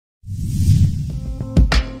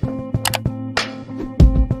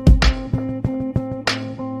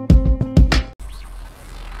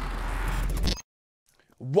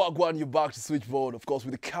Wagwan, you're back to Switchboard, of course,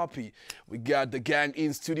 with the copy. We got the gang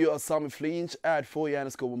in studio, Sammy Flinch, at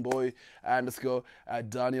 4_boy _ at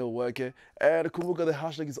Daniel Worke. And kumbuka, the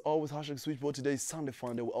hashtag is always hashtag Switchboard. Today is Sunday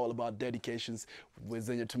Fun Day. We're all about dedications.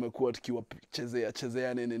 Zenye tumekuwa tukiwa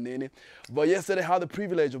chezea nene. But yesterday, I had the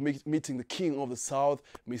privilege of meeting the king of the South,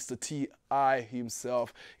 Mr. T.I.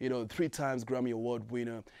 himself. You know, 3 times Grammy Award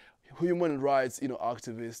winner, human rights,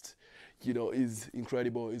 activist. Is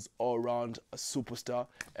incredible, is all-round a superstar.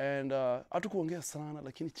 And hatukuongea sana,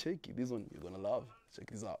 lakini cheki, this one you're gonna love.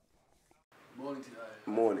 Check this out. Morning, T.I.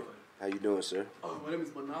 Morning. How you doing, sir? My name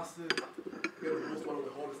is Manasseh. We have the most one of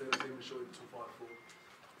the hardest entertainment show in 254.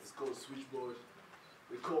 It's called Switchboard.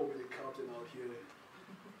 They call me the captain out here.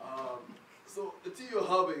 So the tea you're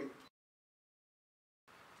having,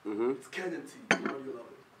 it's Kenyan tea. How do you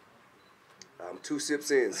love it? I'm 2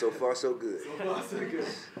 sips in. So far, so good. So far, so good.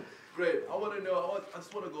 Great. I want to know, I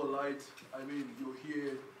just want to go light. I mean, you're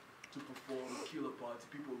here to perform Killer Party.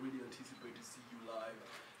 People really anticipate to see you live.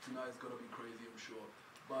 Tonight's going to be crazy, I'm sure.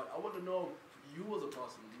 But I want to know, you as a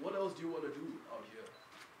person, what else do you want to do out here?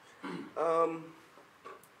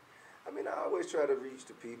 I mean, I always try to reach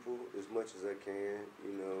the people as much as I can,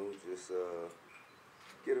 just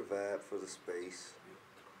get a vibe for the space.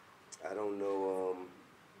 I don't know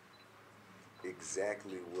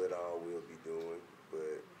exactly what all we'll be doing,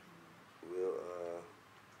 but we'll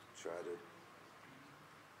try to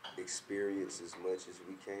experience as much as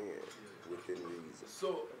we can within reason.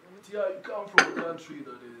 So, Tia, you come from a country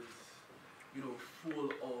that is,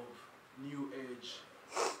 full of new age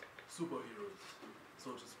superheroes,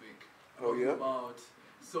 so to speak. I'm talking about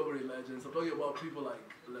so many legends. I'm talking about people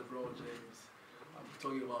like LeBron James. I'm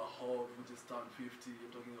talking about Hulk, who just turned 50.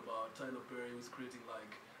 I'm talking about Tyler Perry, who's creating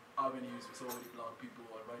like avenues for so many black people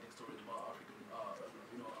and writing stories about African,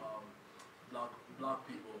 black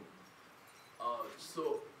people.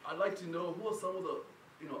 So I'd like to know, who are some of the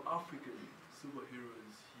African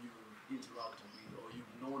superheroes you've interacted with or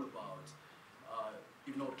you've known about,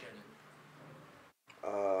 if not Kenyan?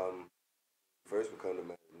 First would come to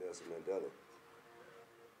mind Nelson Mandela.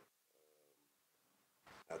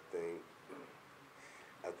 I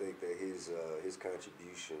think that his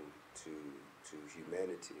contribution to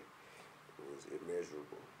humanity was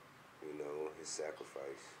immeasurable. His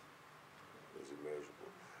sacrifice was immeasurable.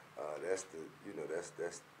 That's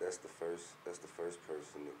the first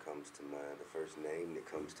person that comes to mind, the first name that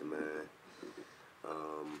comes to mind.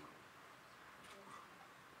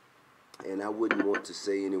 And I wouldn't want to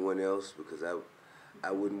say anyone else because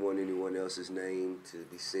I wouldn't want anyone else's name to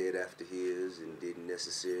be said after his and didn't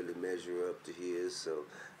necessarily measure up to his. So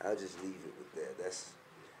I'll just leave it with that.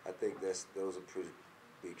 I think those are pretty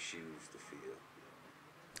big shoes to fill.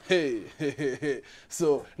 Hey.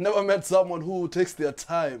 So, never met someone who takes their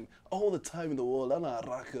time, all the time in the world. Ana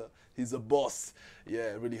Araka, he's a boss.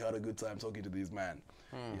 Yeah, really had a good time talking to this man.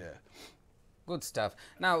 Yeah. Good stuff.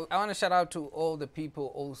 Now, I want to shout out to all the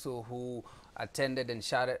people also who attended and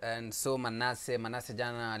shouted and saw Manasseh. Manasseh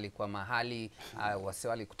jana alikuwa mahali, wase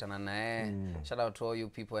walikutana nae. Shout out to all you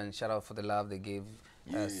people and shout out for the love they gave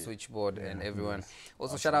Switchboard and everyone.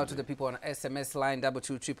 Also, shout out to the people on SMS line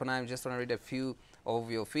 22999. Just want to read a few of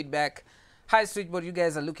your feedback. Hi Switchboard, you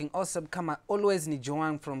guys are looking awesome. Kama always ni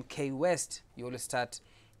Joan from K West. You always start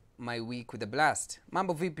my week with a blast.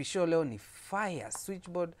 Mambo vipi, show leo ni fire.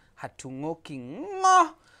 Switchboard hatungoki ngo.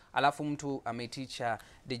 Alafu mtu ameticha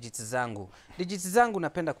digits zangu. Digits zangu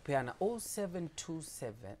napenda kupeana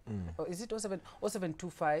 0727. Is it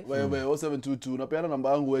 0725? Wewe 0722 napeana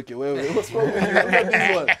namba yangu weke wewe. What's wrong with you? Look at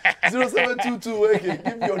this one. 0722 weke.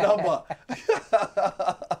 Give me your number.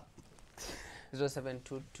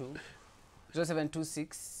 0722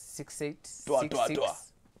 07266866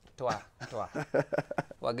 Toa.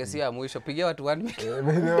 Wagesia mwisho. Pigia watu 1 million.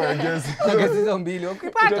 Wagesizo mbili.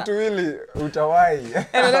 Ukipata. Utatuwili. Utawai.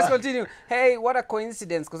 Anyway, let's continue. Hey, what a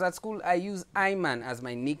coincidence. Because at school, I use Ayman as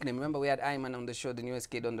my nickname. Remember, we had Ayman on the show, the newest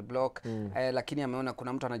kid on the block. Lakini ameona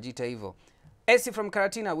kuna mtu anajiita hivyo. Essie from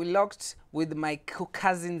Karatina, we locked with my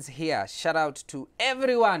cousins here. Shout out to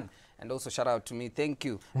everyone. And also shout out to me. Thank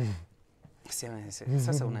you.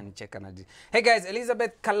 Sasa unanicheka naji. Hey guys,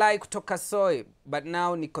 Elizabeth Kalai kutoka Soy, but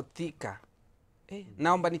now niko Thika.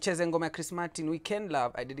 Naomba nicheze ngoma ya Chris Martin, Weekend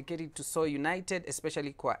Love. I dedicate it to Soy United,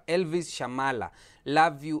 especially kwa Elvis Shamala.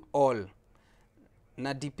 Love you all.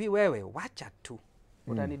 Na DP wewe, wacha tu.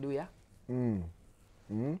 Utaniduya?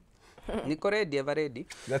 Niko ready, ever ready.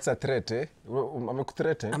 That's a threat, eh?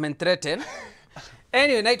 Amekuthreat, eh? I'm threatened.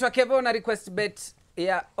 Anyway, naitwa Kevo na request bet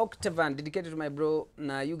Yeah, Octavan, dedicated to my bro.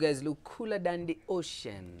 Now you guys look cooler than the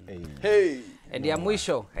ocean. Hey. And ya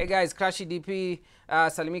mwisho. Hey guys, Crashy DP.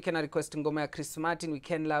 Salimike na request ngoma ya Chris Martin,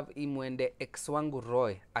 Weekend Love imwende ex wangu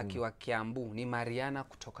Roy akiwa Kiambu. Ni Mariana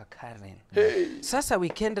kutoka Karen. Hey. Sasa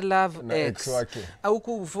Weekend Love na ex wake.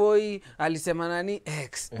 Auku Voi alisema nani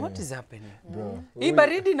ex. What is happening? Bro. Hii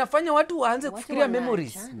baridi inafanya watu waanze kufikiria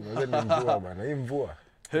memories. Ni mvua bana, hii mvua.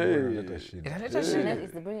 Hey. Inaleta shida.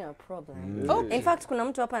 It's bringing a problem. In fact, kuna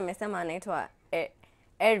mtu hapa amesema anaitwa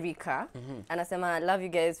Erica. Anasema love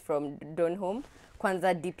you guys from Donholm.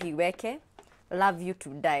 Kwanza DP weke. Love you to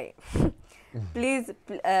die. Please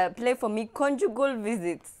play for me conjugal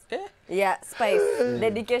visits. Yeah, Spice.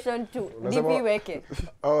 Dedication to DP weke.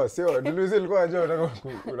 Oh, sio, Duluzi ilikuwa aje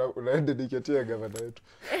una dedicate gavana wetu.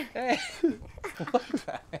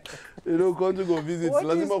 You know, conjugal visits.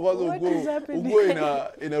 Lazima kwanza ugo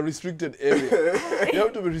in a restricted area. You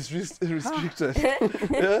have to be restricted.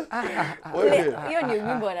 Yeah? Hiyo ni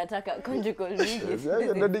wimbo anataka conjugal visits.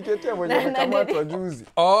 Sasa dedicate mwenye kama juzi.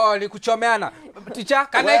 Oh, likuchomeana. Teacher,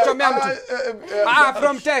 can I chomea mtu?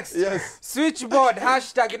 From text. Yes. Switchboard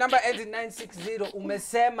hashtag number ends in 960.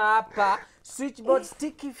 Umesema hapa Switchboard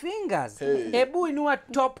sticky fingers. Hebu inua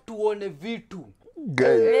top tuone vitu.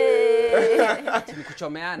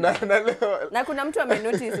 Likuchomeana. Na kuna mtu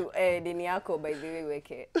amenotice dini yako by the way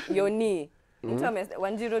weke. Yoni. Mtu ame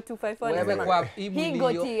 10254 anasema hii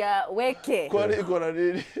goti ya weke. Kwani iko na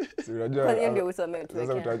nini? Si unajua. Kwa hiyo ndio usome tu.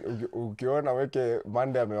 Sasa ukiona weke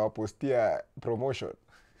Monday amewapostia promotion.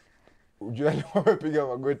 Ujua ni wamepiga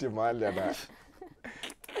magoti mahali ana.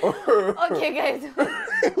 Okay guys.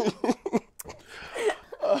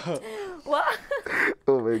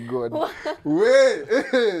 Oh my god. Wait.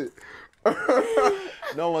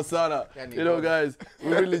 No, Masana. You know, guys,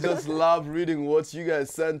 we really just love reading what you guys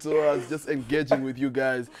send to us, just engaging with you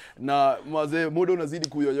guys. Now, Maze, muda unazidi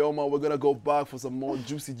kuyoyoma. We're gonna go back for some more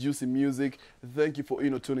juicy music. Thank you for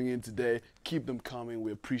tuning in today. Keep them coming.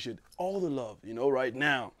 We appreciate all the love. Right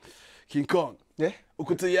now, King Kong. Yeah.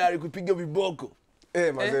 Uko tayari kupiga viboko?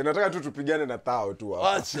 Maze, nataka tu tupigane na tao tu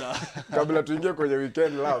hapa. Acha. Kabla tuingie kwenye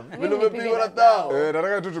weekend love. Vile umepigwa na tao.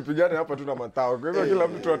 Nataka tu tupigane hapa tu na matao. Kwa hivyo kila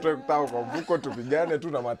mtu atoe tao kwa mfuko tupigane tu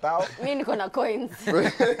na matao. Mimi niko na coins.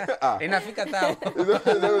 Inafika tao. Hizo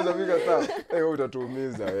zinafika tao. Wewe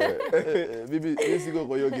utatuumiza wewe. Bibi, siko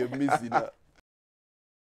kwa hiyo game mimi sina.